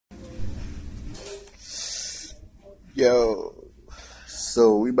Yo,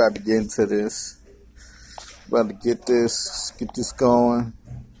 so we about to get into this. About to get this going.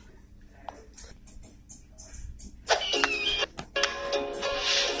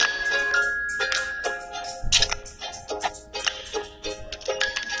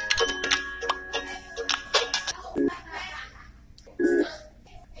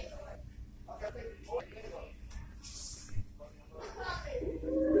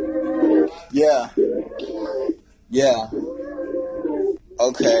 Yeah, yeah,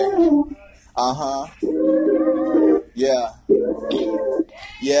 okay, uh-huh, yeah,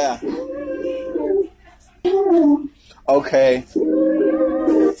 yeah, okay,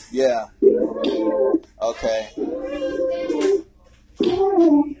 yeah, okay,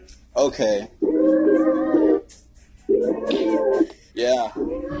 okay, yeah,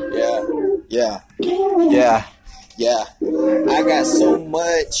 yeah, yeah, yeah, yeah. I got so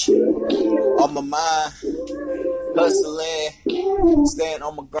much on my mind, hustling, staying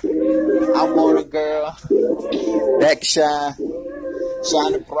on my grind. I want a girl that can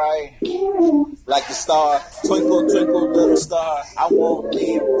shining bright like a star. Twinkle, twinkle, little star. I want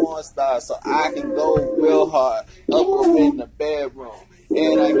me one star so I can go real hard up in the bedroom.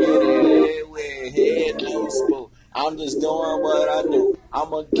 And I get it everywhere, head no spoon. I'm just doing what I do.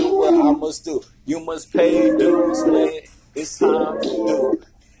 I'ma do what I must do. You must pay dues when it's time to do.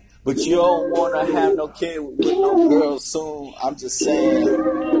 But you don't wanna have no kid with no girl soon. I'm just saying,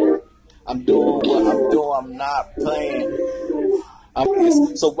 I'm doing what I'm doing. I'm not playing.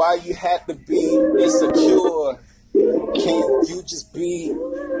 So why you have to be insecure? Can't you just be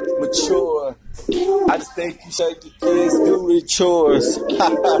mature? I just think you should your kids do the chores.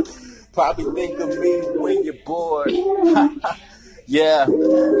 Probably think of me when you're bored. Yeah,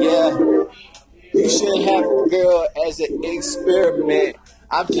 yeah. You should have a girl as an experiment.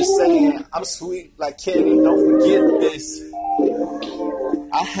 I'm just saying, I'm sweet like candy. Don't forget this.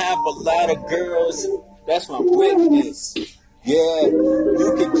 I have a lot of girls. That's my witness. Yeah,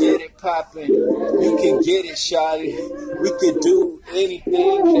 you can get it poppin', you can get it shawty. We can do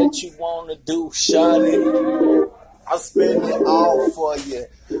anything that you wanna do, shawty. I'll spend it all for you.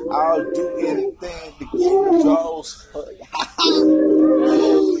 I'll do anything to get the draws for you.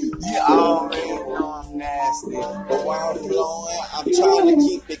 You already know I'm nasty, but while I'm flowing, I'm trying to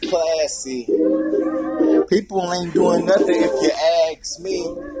keep it classy. People ain't doing nothing if you ask me.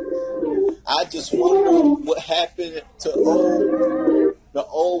 I just wonder what happened to the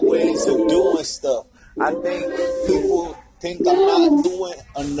old ways of doing stuff. I think people think I'm not doing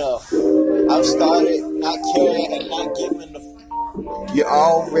enough. I've started not caring and not giving the. You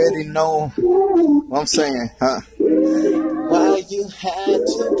already know what I'm saying, huh? Why you had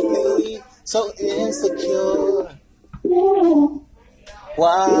to be so insecure?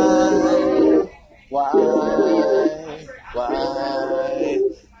 Why? Why? Why?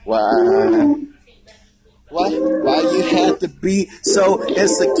 Why? Why you had to be so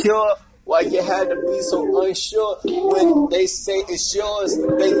insecure? Why you had to be so unsure? When they say it's yours,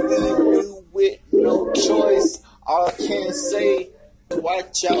 they leave you with no choice. All I can say,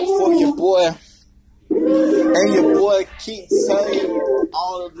 watch out for your boy. And your boy keeps saying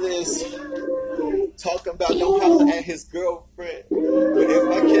all of this, talking about no holler at his girlfriend. But if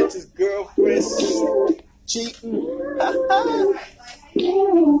I catch his girlfriend cheating,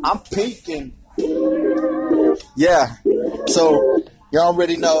 I'm peeking. Yeah, so you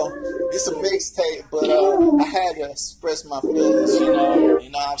already know it's a mixtape, but I had to express my feelings. You know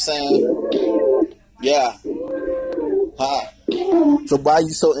what I'm saying? Yeah. Hi. So why you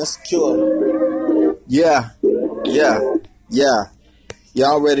so insecure? Yeah, yeah, yeah. You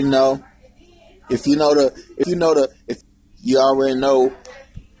already know. If you already know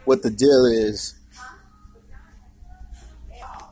what the deal is.